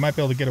they are, we might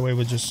be able to get away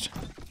with just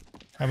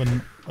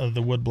having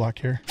the wood block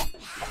here.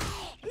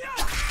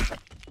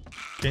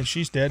 Okay,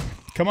 she's dead.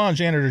 Come on,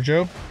 Janitor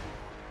Joe.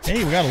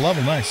 Hey, we got a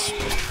level. Nice.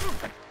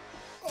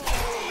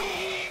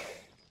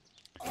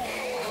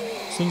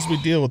 As soon as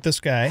we deal with this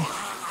guy,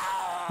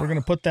 we're going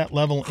to put that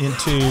level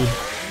into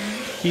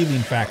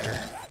healing factor.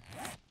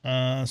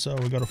 So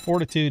we go to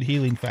fortitude,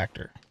 healing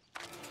factor.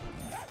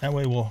 That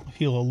way we'll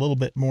heal a little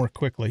bit more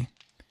quickly.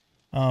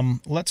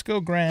 Let's go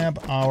grab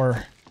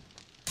our...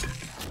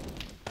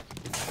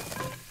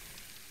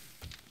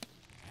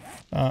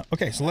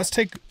 okay, so let's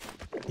take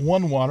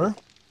 1 water,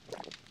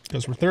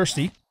 because we're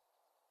thirsty.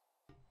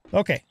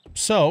 Okay,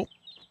 so...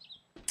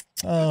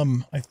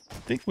 I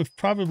think we've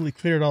probably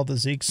cleared all the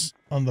Zeeks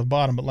on the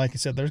bottom, but like I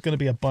said, there's going to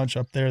be a bunch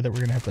up there that we're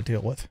going to have to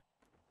deal with.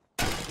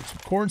 Some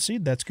corn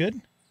seed, that's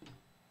good.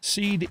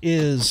 Seed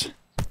is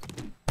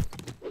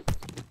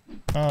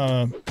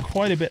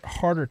quite a bit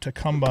harder to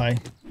come by.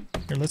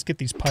 Here, let's get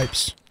these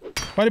pipes.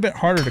 Quite a bit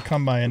harder to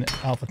come by in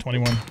Alpha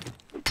 21.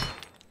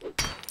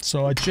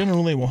 So I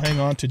generally will hang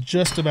on to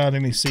just about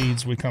any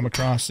seeds we come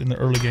across in the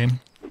early game.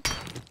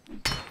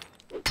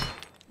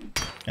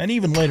 And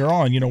even later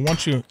on, you know,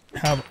 once you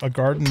have a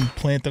garden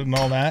planted and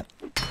all that,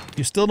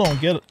 you still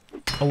don't get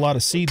a lot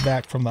of seed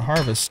back from the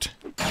harvest.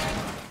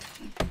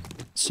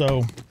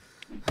 So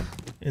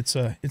it's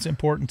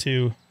important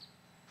to,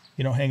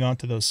 you know, hang on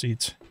to those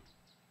seeds.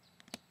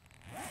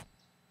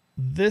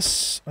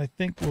 This, I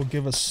think, will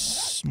give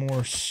us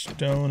more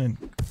stone and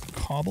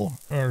cobble,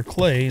 or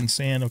clay and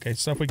sand. Okay,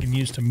 stuff we can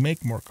use to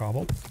make more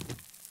cobble.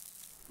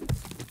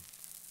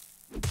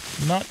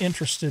 Not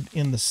interested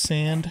in the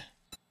sand.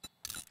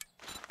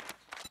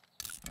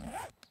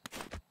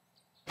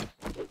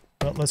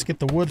 But let's get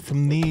the wood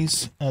from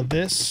these,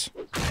 this.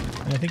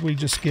 And I think we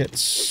just get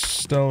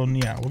stone.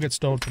 Yeah, we'll get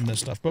stone from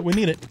this stuff, but we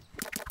need it.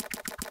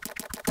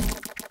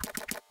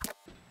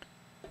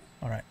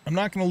 Alright, I'm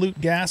not going to loot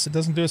gas. It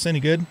doesn't do us any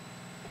good.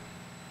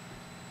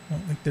 I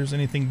don't think there's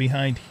anything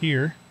behind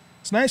here.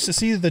 It's nice to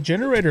see the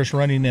generators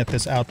running at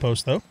this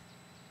outpost, though.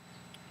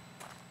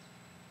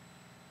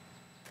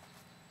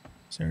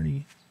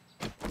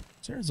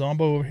 Is there a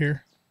zombo over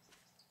here?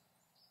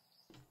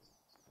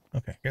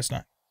 Okay, guess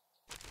not.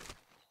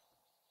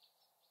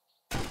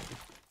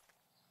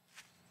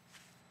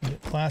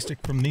 Get plastic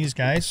from these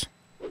guys.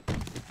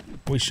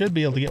 We should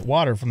be able to get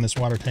water from this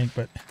water tank,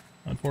 but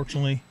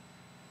unfortunately,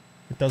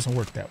 it doesn't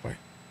work that way.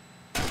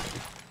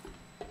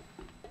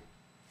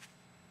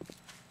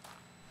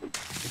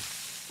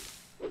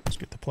 Let's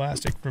get the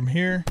plastic from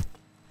here.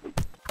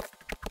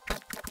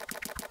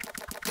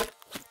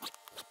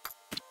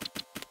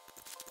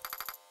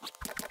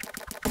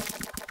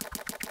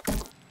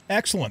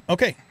 Excellent.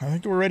 Okay, I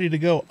think we're ready to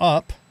go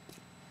up.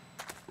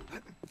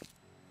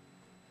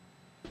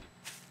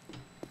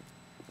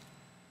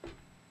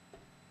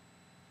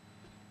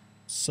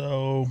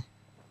 So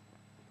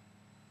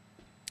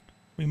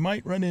we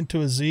might run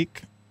into a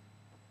Zeke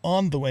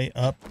on the way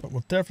up, but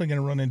we're definitely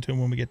going to run into him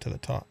when we get to the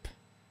top.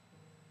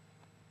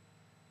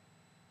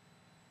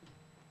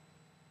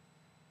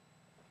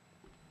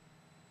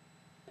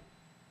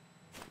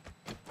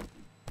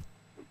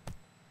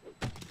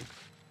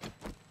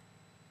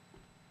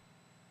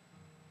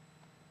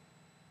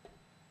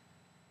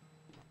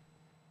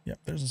 Yep,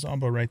 there's a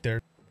zombo right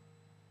there.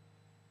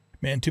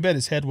 Man, too bad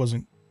his head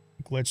wasn't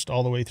glitched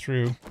all the way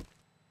through.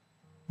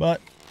 But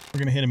we're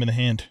going to hit him in the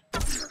hand.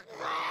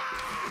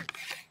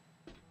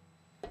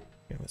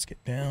 Okay, let's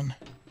get down.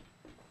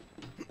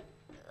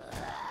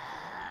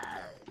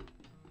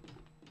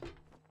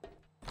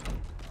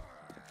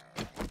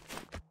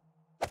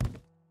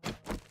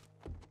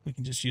 We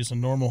can just use a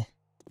normal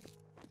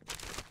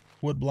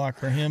wood block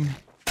for him.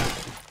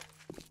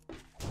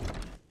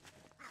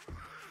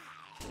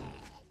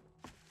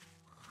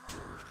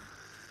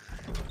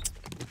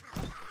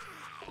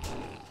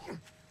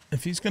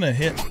 If he's going to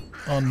hit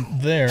on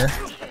there,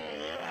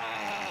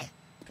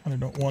 kind of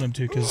don't want him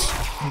to because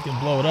he can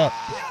blow it up.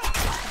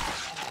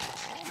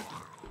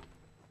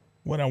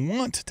 What I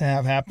want to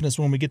have happen is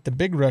when we get the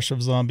big rush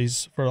of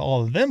zombies, for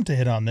all of them to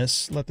hit on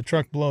this, let the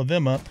truck blow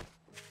them up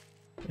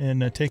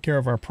and take care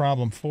of our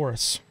problem for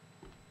us.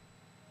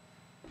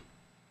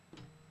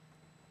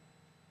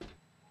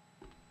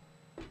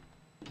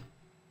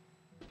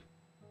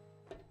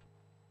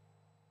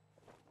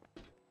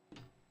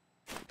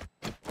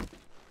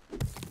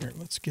 Here,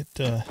 let's get,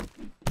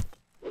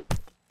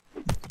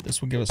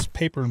 this will give us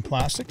paper and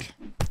plastic.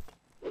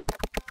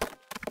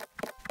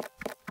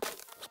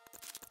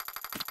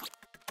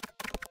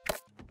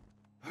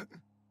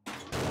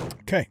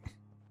 Okay.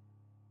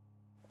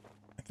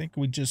 I think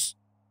we just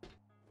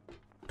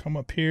come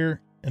up here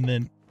and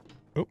then...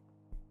 Oh,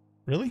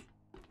 really?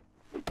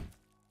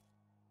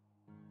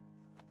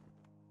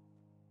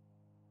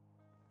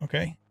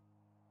 Okay.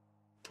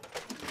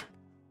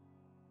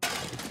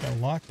 Got a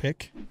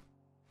lockpick.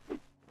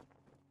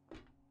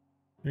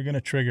 You're going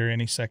to trigger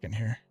any second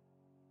here.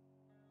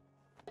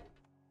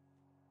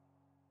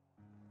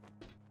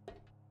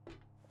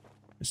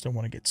 Just don't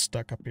want to get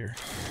stuck up here.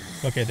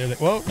 Okay, there they...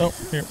 Whoa, no.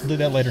 Here, we'll do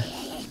that later.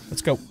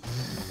 Let's go.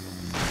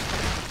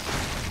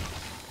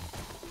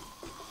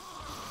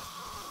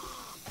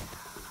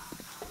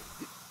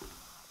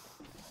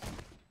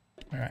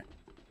 All right.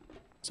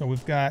 So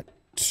we've got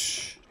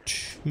 2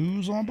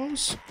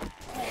 zombos.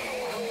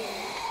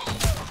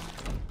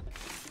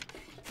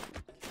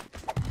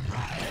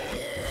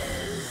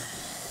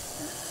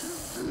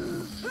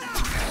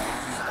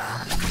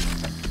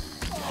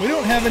 We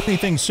don't have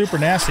anything super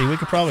nasty. We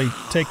could probably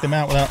take them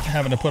out without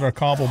having to put our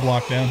cobble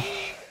block down.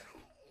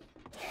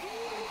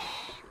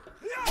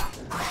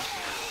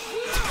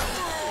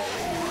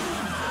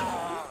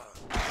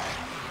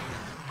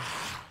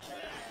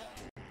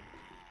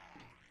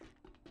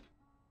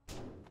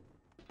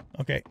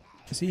 Okay.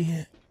 Is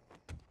he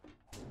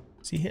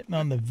hitting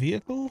on the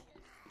vehicle?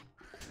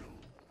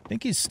 I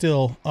think he's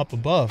still up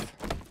above.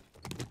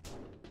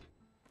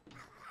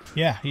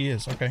 Yeah, he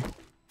is. Okay.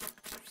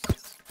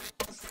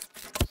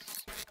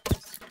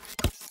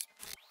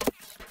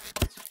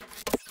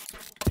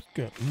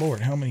 Good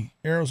Lord, how many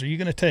arrows are you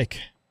going to take?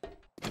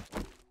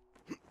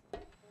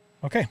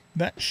 Okay,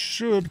 that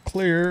should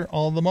clear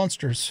all the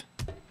monsters.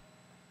 Did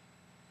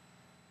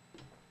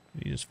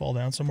he just fall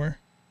down somewhere?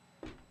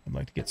 I'd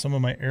like to get some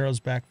of my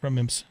arrows back from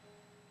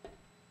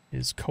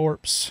his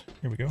corpse.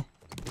 Here we go.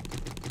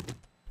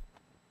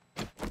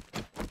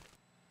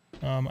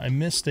 I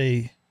missed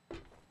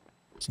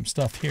some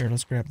stuff here.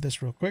 Let's grab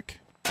this real quick.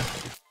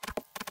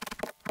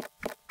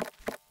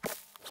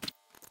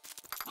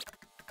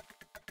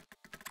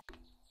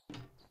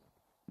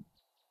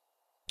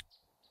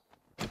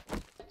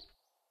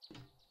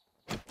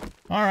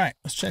 All right,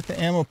 let's check the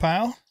ammo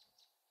pile.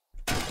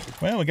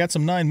 Well, we got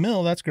some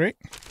 9mm. That's great.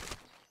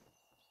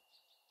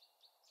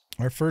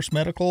 Our first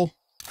medical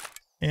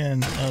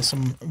and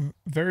some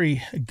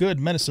very good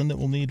medicine that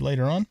we'll need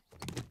later on.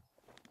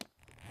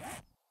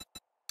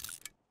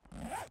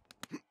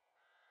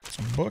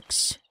 Some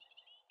books.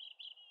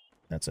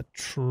 That's a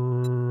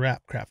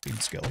trap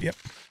crafting skill. Yep.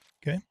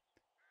 Okay.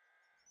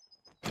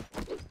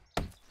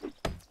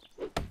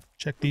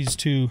 Check these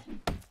 2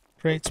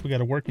 crates. We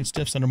got a working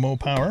stiffs and a mow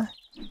power.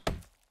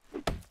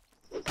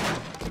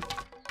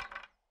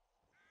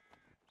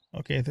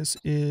 Okay, this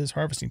is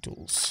harvesting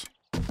tools.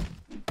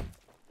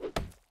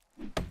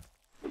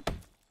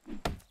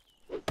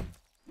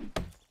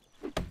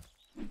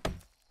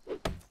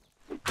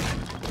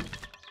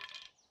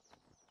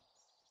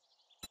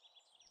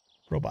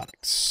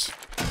 Robotics.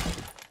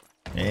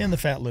 And the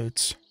fat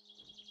loots.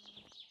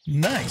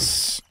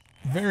 Nice.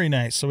 Very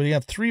nice. So we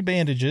have 3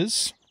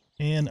 bandages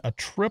and a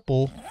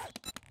triple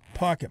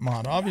pocket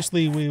mod.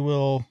 Obviously, we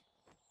will...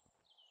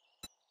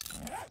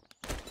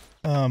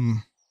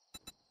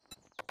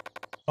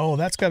 Oh,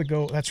 that's got to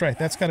go... That's right.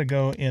 That's got to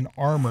go in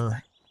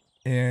armor.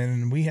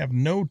 And we have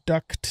no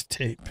duct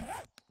tape.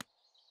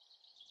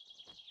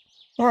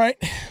 All right.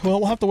 Well,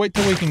 we'll have to wait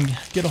till we can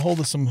get a hold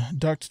of some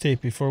duct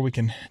tape before we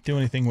can do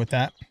anything with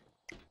that.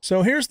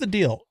 So here's the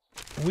deal.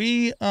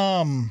 We, is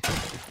there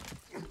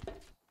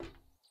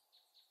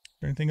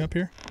anything up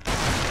here?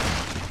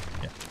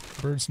 Yeah.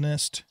 Bird's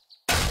nest.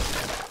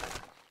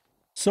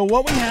 So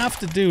what we have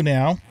to do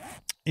now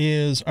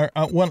is,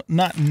 well,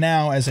 not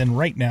now as in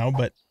right now,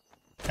 but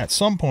at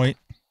some point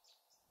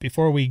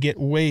before we get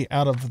way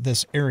out of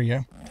this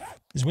area,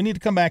 is we need to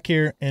come back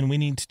here and we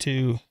need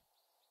to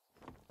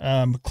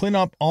clean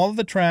up all of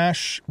the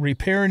trash,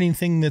 repair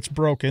anything that's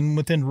broken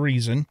within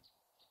reason,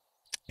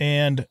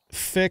 and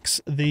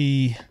fix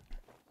the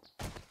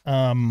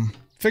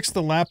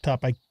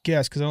laptop, I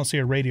guess, because I don't see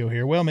a radio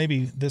here. Well,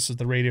 maybe this is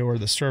the radio or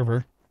the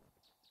server.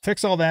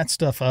 Fix all that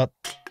stuff up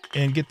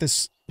and get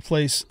this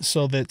place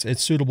so that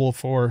it's suitable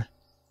for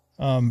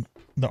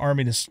the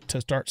army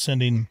to start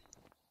sending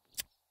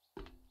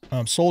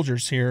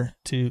soldiers here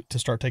to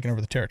start taking over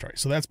the territory.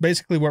 So that's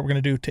basically what we're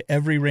going to do to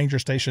every ranger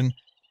station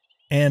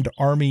and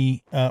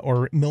army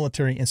or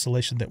military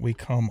installation that we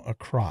come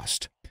across.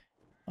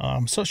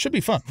 So it should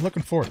be fun.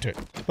 Looking forward to it.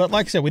 But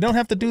like I said, we don't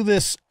have to do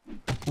this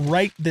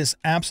right this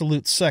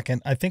absolute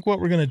second. I think what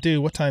we're going to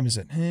do, what time is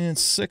it?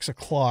 It's 6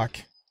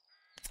 o'clock.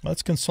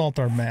 Let's consult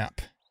our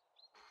map.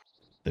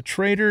 The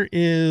trader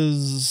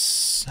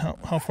is...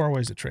 How far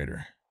away is the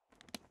trader?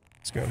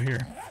 Let's go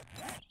here.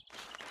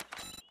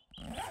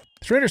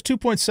 The trader's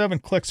 2.7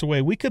 clicks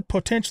away. We could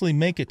potentially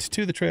make it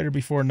to the trader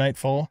before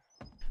nightfall,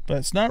 but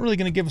it's not really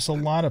going to give us a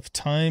lot of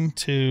time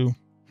to...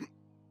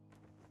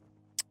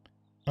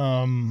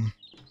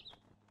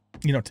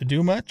 you know, to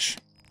do much.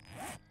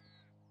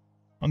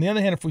 On the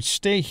other hand, if we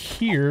stay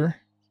here,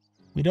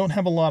 we don't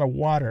have a lot of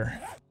water.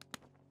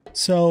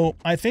 So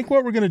I think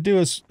what we're going to do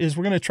is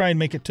we're going to try and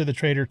make it to the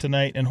trader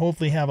tonight and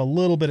hopefully have a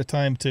little bit of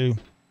time to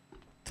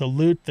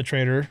loot the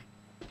trader.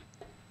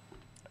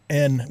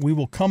 And we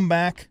will come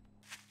back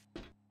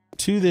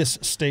to this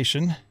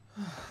station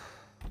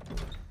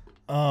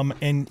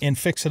and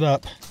fix it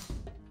up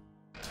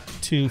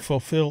to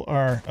fulfill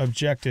our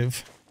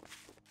objective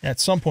at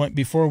some point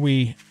before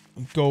we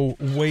go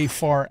way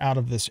far out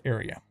of this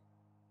area.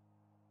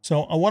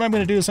 So what I'm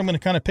going to do is I'm going to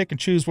kind of pick and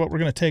choose what we're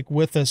going to take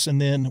with us,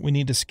 and then we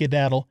need to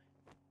skedaddle.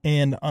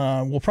 And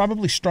we'll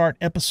probably start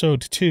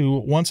episode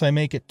 2 once I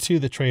make it to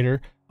the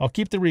trader. I'll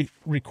keep the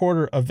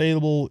recorder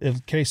available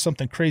in case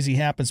something crazy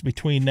happens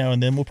between now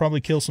and then. We'll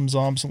probably kill some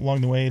zombies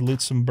along the way,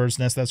 loot some birds'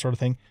 nests, that sort of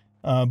thing.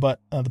 But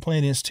the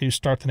plan is to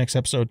start the next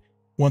episode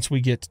once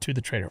we get to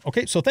the trader.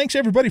 Okay, so thanks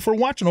everybody for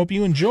watching. Hope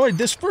you enjoyed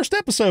this first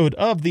episode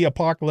of the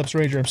Apocalypse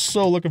Ranger. I'm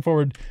so looking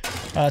forward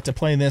to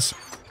playing this.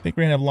 I think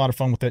we're going to have a lot of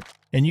fun with it.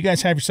 And you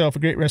guys have yourself a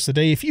great rest of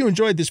the day. If you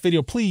enjoyed this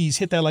video, please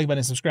hit that like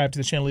button, subscribe to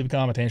the channel, leave a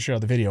comment, and share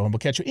the video. And we'll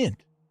catch you in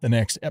the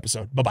next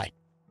episode. Bye-bye.